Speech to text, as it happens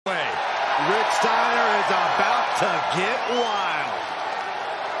Rick Steiner is about to get wild.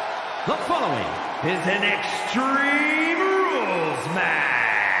 The following is an Extreme Rules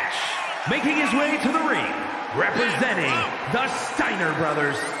match. Making his way to the ring, representing the Steiner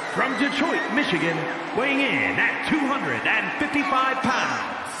brothers from Detroit, Michigan, weighing in at 255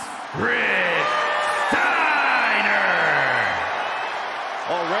 pounds, Rick Steiner.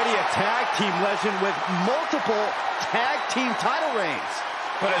 Already a tag team legend with multiple tag team title reigns.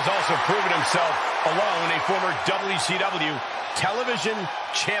 But has also proven himself alone, a former WCW television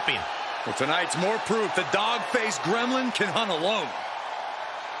champion. Well, tonight's more proof the dog-faced gremlin can hunt alone.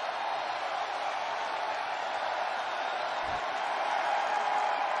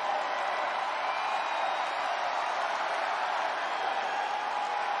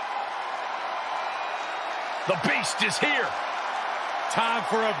 The Beast is here. Time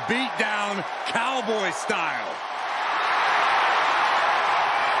for a beatdown, cowboy style.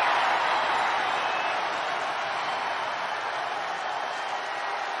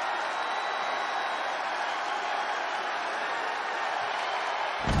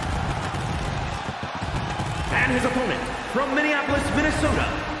 And his opponent from Minneapolis, Minnesota,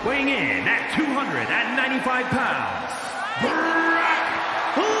 weighing in at 295 pounds, Brock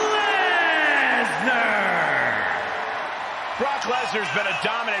Lesnar. Brock Lesnar's been a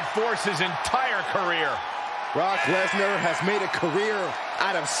dominant force his entire career. Brock Lesnar has made a career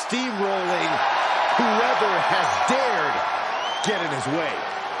out of steamrolling whoever has dared get in his way.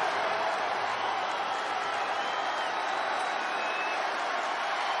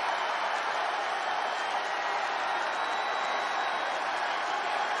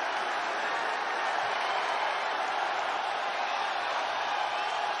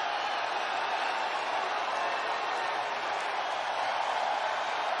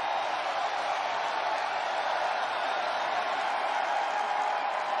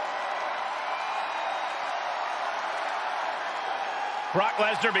 Brock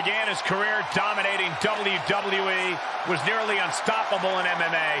Lesnar began his career dominating WWE, was nearly unstoppable in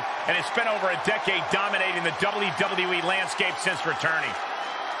MMA, and has spent over a decade dominating the WWE landscape since returning.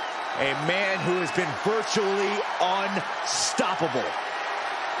 A man who has been virtually unstoppable.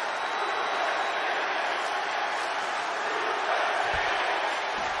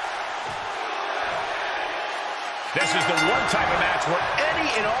 This is the one type of match where any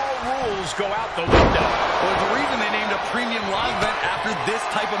and all rules go out the window. Well, the reason they named a premium live event after this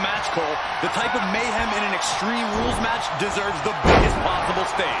type of match, Cole, the type of mayhem in an Extreme Rules match deserves the biggest possible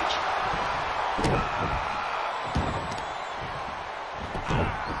stage.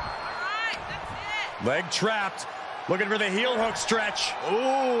 Leg trapped. Looking for the heel hook stretch.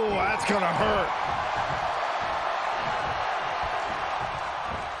 Ooh, that's gonna hurt.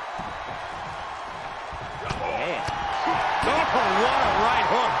 Man. Oh, what a right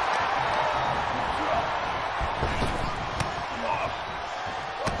hook.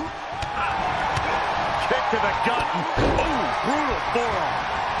 Kick to the gut. Ooh, brutal forearm.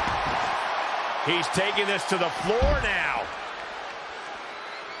 He's taking this to the floor now.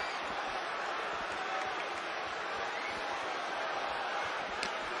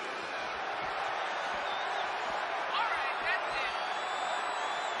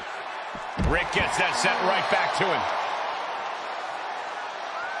 Rick gets that set right back to him.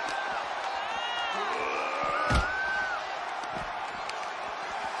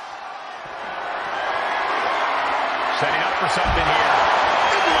 Setting up for something here.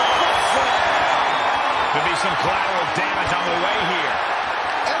 Could be some collateral damage on the way here.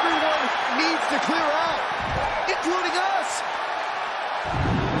 Everyone needs to clear out, including us.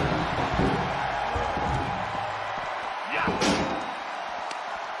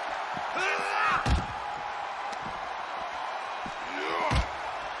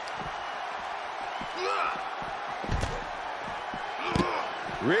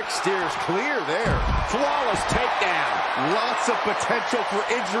 Rick steers clear there. Flawless takedown. Lots of potential for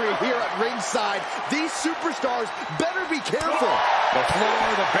injury here at ringside. These superstars better be careful. The floor,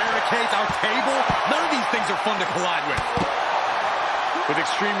 the barricades, our table, none of these things are fun to collide with. With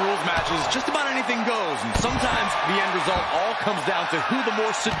Extreme Rules matches, just about anything goes, and sometimes the end result all comes down to who the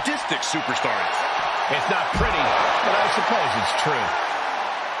more sadistic superstar is. It's not pretty, but I suppose it's true.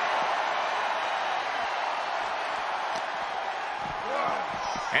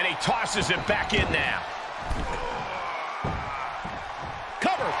 And he tosses it back in now.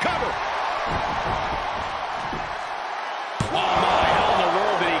 Cover, cover. Oh my, how in the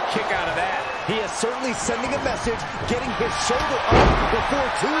world did he kick out of that? He is certainly sending a message, getting his shoulder up before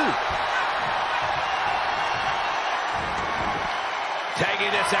two.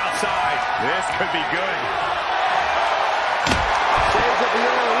 Tagging this outside. This could be good. Saves of the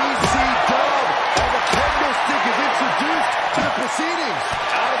REC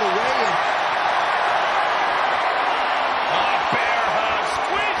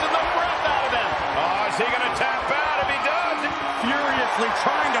furiously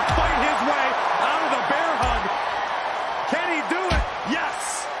trying to fight his way out of the bear hug. Can he do it?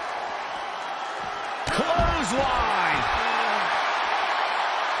 Yes. Clothesline.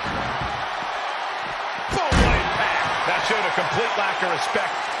 Boom, what impact. That showed a complete lack of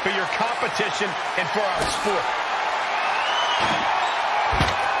respect for your competition and for our sport.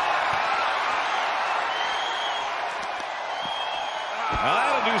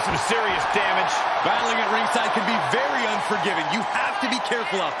 That'll do some serious damage. Battling at ringside can be very unforgiving. You have to be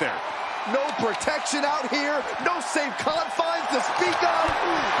careful out there. No protection out here. No safe confines to speak of.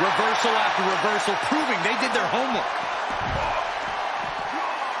 Reversal after reversal, proving they did their homework.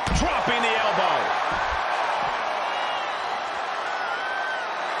 Dropping the elbow.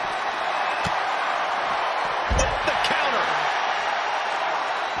 The counter.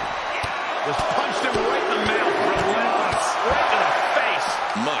 Just punched him right in the mouth. Relentless. Right to the face.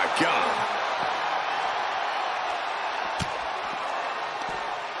 My God.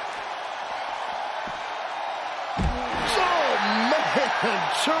 Oh, man.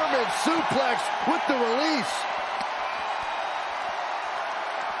 German suplex with the release.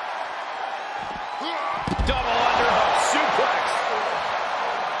 Double underhook suplex.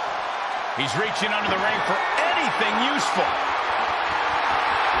 He's reaching under the ring for anything useful.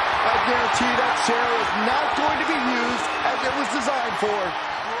 I guarantee that chair is not going to be used as it was designed for.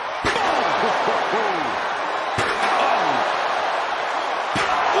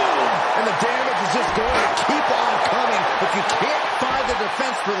 And the damage is just going to keep on coming if you can't find the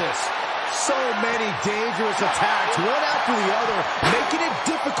defense for this. So many dangerous attacks, one after the other, making it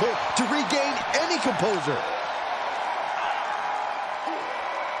difficult to regain any composure.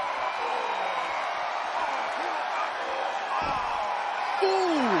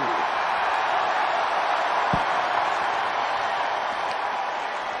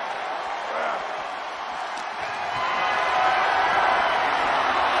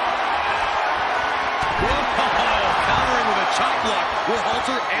 Countering with a chop block will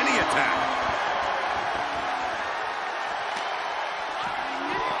alter any attack.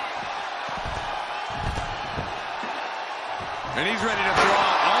 And he's ready to throw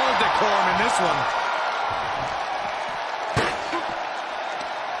out all of decorum in this one.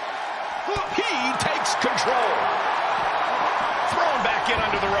 He takes control. Thrown back in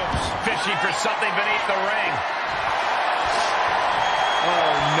under the ropes. Fishing for something beneath the ring.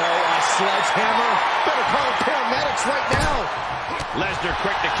 Oh, no, a sledgehammer. Better call paramedics right now. Lesnar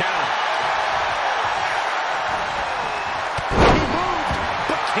quick to counter. He moved,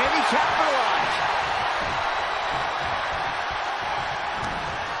 but can he capitalize?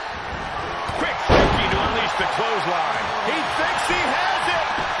 Quick thinking to unleash the clothesline. He thinks he has it.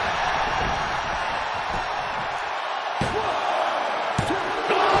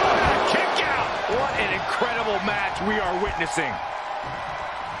 Oh, kick out. What an incredible match we are witnessing.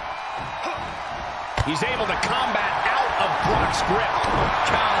 He's able to combat out of Brock's grip.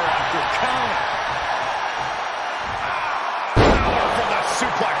 Counter after counter. Power for the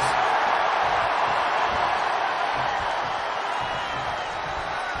suplex.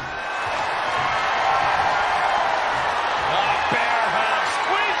 Bear hug,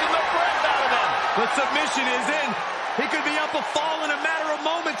 squeezing the breath out of him. The submission is in. He could be up a fall in a matter of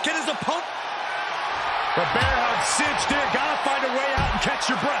moments. Can his opponent... The bear hug cinched in. Gotta find a way out and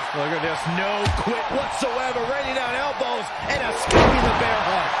catch your breath. Look at this, no quit whatsoever, raining down elbows and escaping the bear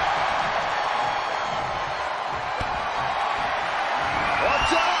hug.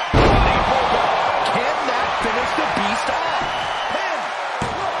 Watch out! Can that finish the beast off? Pin!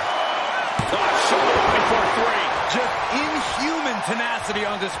 Shoulder up before three. Just inhuman tenacity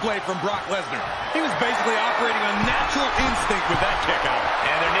on display from Brock Lesnar. He was basically operating on natural instinct with that kick out.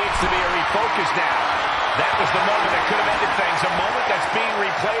 And there needs to be a refocus now. That was the moment that could have ended things. A moment that's being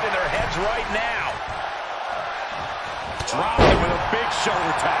replayed in their heads right now. Dropped him with a big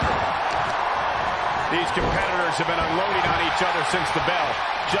shoulder tackle. These competitors have been unloading on each other since the bell.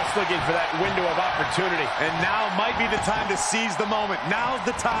 Just looking for that window of opportunity. And now might be the time to seize the moment. Now's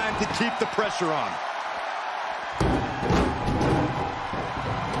the time to keep the pressure on.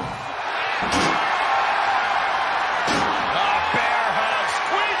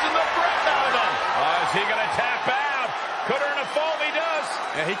 Is he going to tap out? Could earn a fall if he does.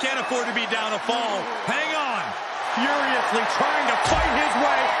 Yeah, he can't afford to be down a fall. Hang on. Furiously trying to fight his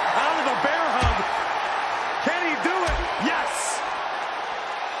way out of the bear hug. Can he do it? Yes.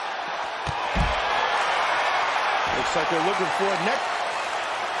 Looks like they're looking for a neck.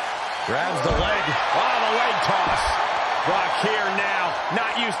 Grabs the leg. Oh, the leg toss. Brock here now.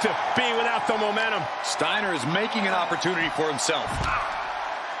 Not used to being without the momentum. Steiner is making an opportunity for himself.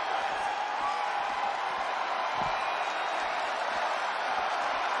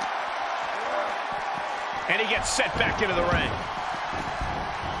 And he gets sent back into the ring.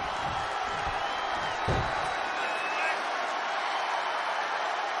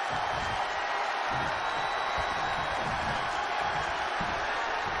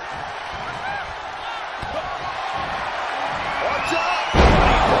 Watch out!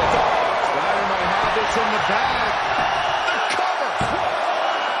 Steiner might have this in the bag. The cover!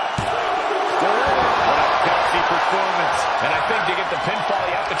 Still in. What a gutsy performance. And I think to get the pinfall,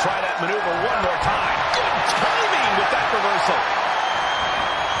 you have to try that maneuver one more time. Good timing with that reversal.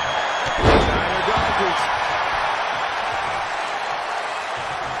 Steiner dodges.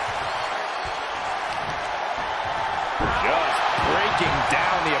 Just breaking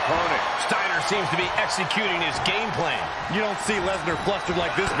down the opponent. Steiner seems to be executing his game plan. You don't see Lesnar flustered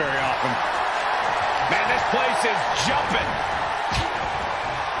like this very often. Man, this place is jumping.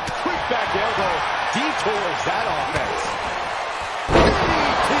 Quick back elbow. Detours that offense.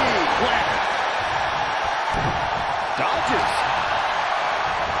 DDT. Dodges.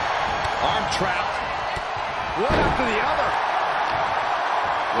 Arm trapped. One after the other.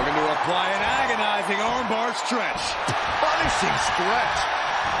 Looking to apply an agonizing armbar stretch. Punishing stretch.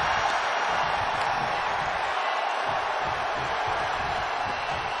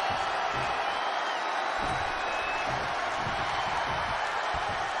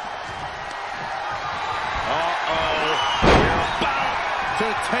 To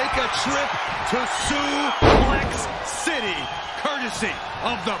take a trip to Suplex City, courtesy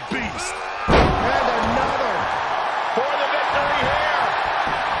of the Beast. And another. For the victory here.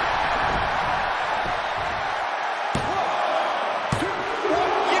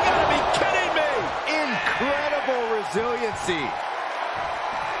 You gotta be kidding me. Incredible resiliency.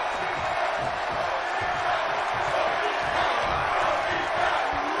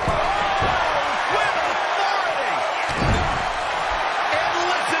 With authority. And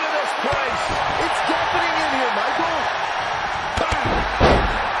listen to this place. It's deafening in here, Michael.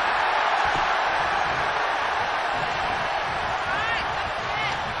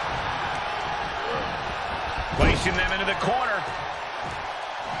 Placing them into the corner.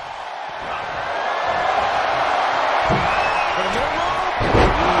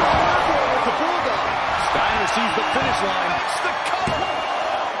 Steiner sees the finish line. That's the cover.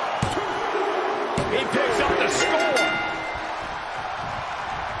 He picks up the score.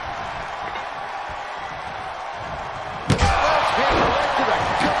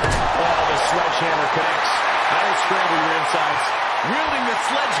 Oh, the sledgehammer connects. Now he's scrambling your insides. Wielding the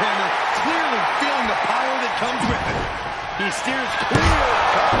sledgehammer, clearly feeling the power that comes with it. He steers clear of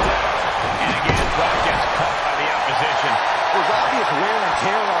contact. And again, Brock gets caught by the opposition. There's obvious wear and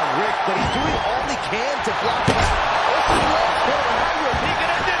tear on Rick, but he's doing all he can to block that. He can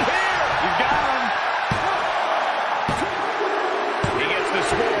end it here. You got him. He gets the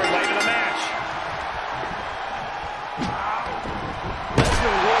score late in the match.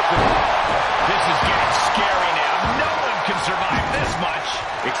 This is getting scary now. No one can survive this much.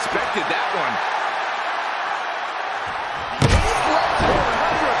 Expected that one.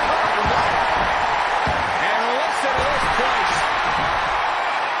 And listen to this place.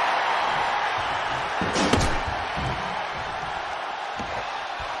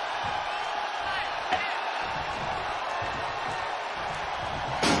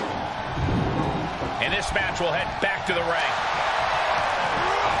 And this match will head back to the ring.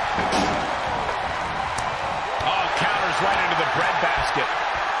 Oh, counters right into the breadbasket.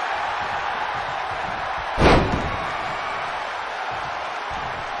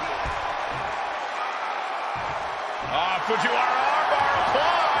 Fujiwara armbar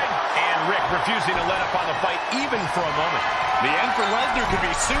applied. And Rick refusing to let up on the fight even for a moment. The end for Lesnar could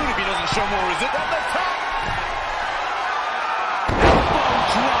be soon if he doesn't show more resistance. From the top. Elbow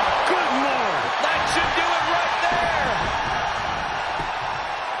drop. Good Lord. That should do it right there.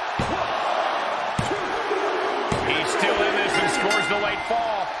 He's still in this and scores the late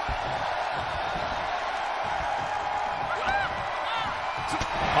fall.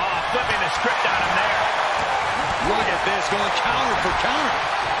 Oh, flipping the script on him there. Look at this, going counter for counter.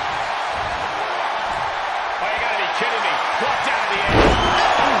 Oh, you gotta be kidding me. Blocked out of the air.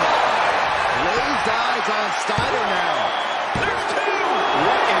 Glazed eyes on Steiner now. There's two.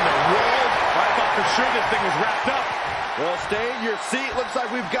 What in the world? I thought for sure this thing was wrapped up. Well, stay in your seat. Looks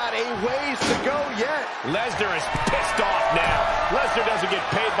like we've got a ways to go yet. Lesnar is pissed off now. Lesnar doesn't get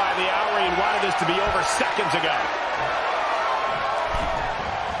paid by the hour. He wanted this to be over seconds ago.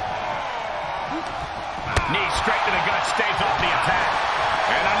 Knee straight to the gut, stays off the attack.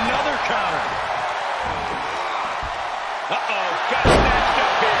 And another counter. Uh-oh, got snatched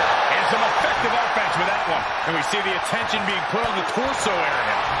up here. And some effective offense with that one. And we see the attention being put on the torso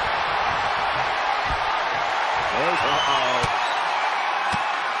area. Uh-oh.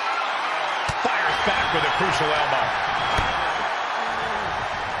 Fires back with a crucial elbow.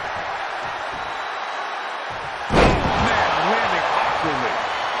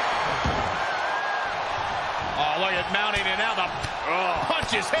 Look at mounting, and now the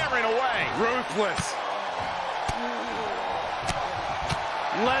punch is hammering away. Ruthless.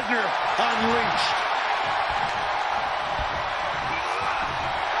 Lesnar unleashed.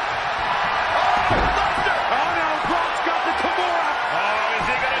 Oh no, Brock's got the Kimura. Oh, is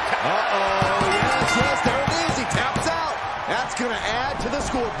he going to tap? Yes, there it is. He taps out. That's going to add to the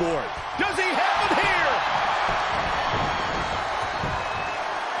scoreboard. Does he have him here?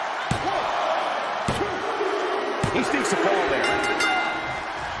 He sneaks a fall there.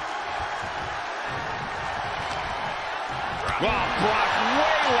 Oh, Brock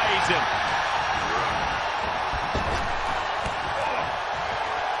waylays him.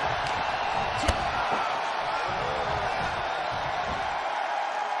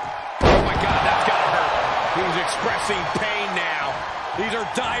 Oh, my God, that's got to hurt. He's expressing pain now. These are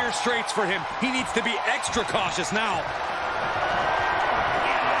dire straits for him. He needs to be extra cautious now.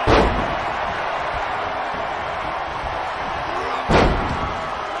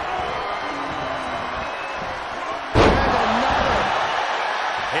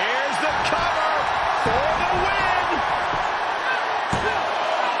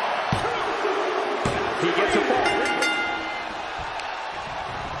 He gets a ball.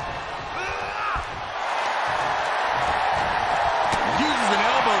 Uses an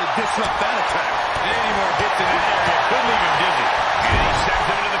elbow to disrupt that attack. Any more hits in that area could leave him dizzy. And he sends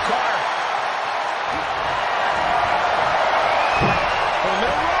him into the corner. From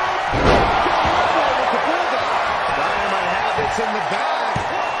the rope. With the bulldog. Dynamite have this in the bag.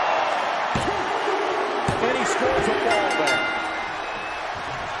 And he scores a ball there.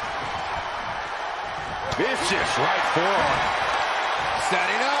 Vicious right forearm.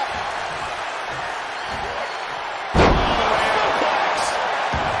 Setting up.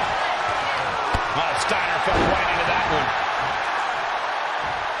 Steiner fell right into that one.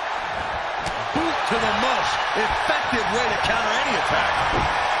 Boot to the most effective way to counter any attack.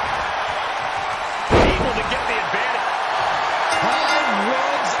 Able to get the advantage. Time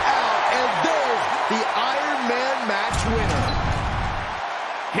runs out, and there's the Iron Man match winner.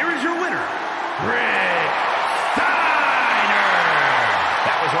 Here is your winner, Steiner.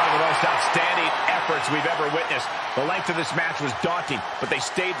 That was one of the most outstanding efforts we've ever witnessed. The length of this match was daunting, but they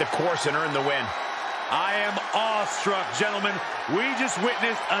stayed the course and earned the win. I am awestruck, gentlemen. We just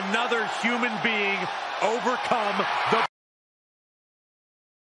witnessed another human being overcome the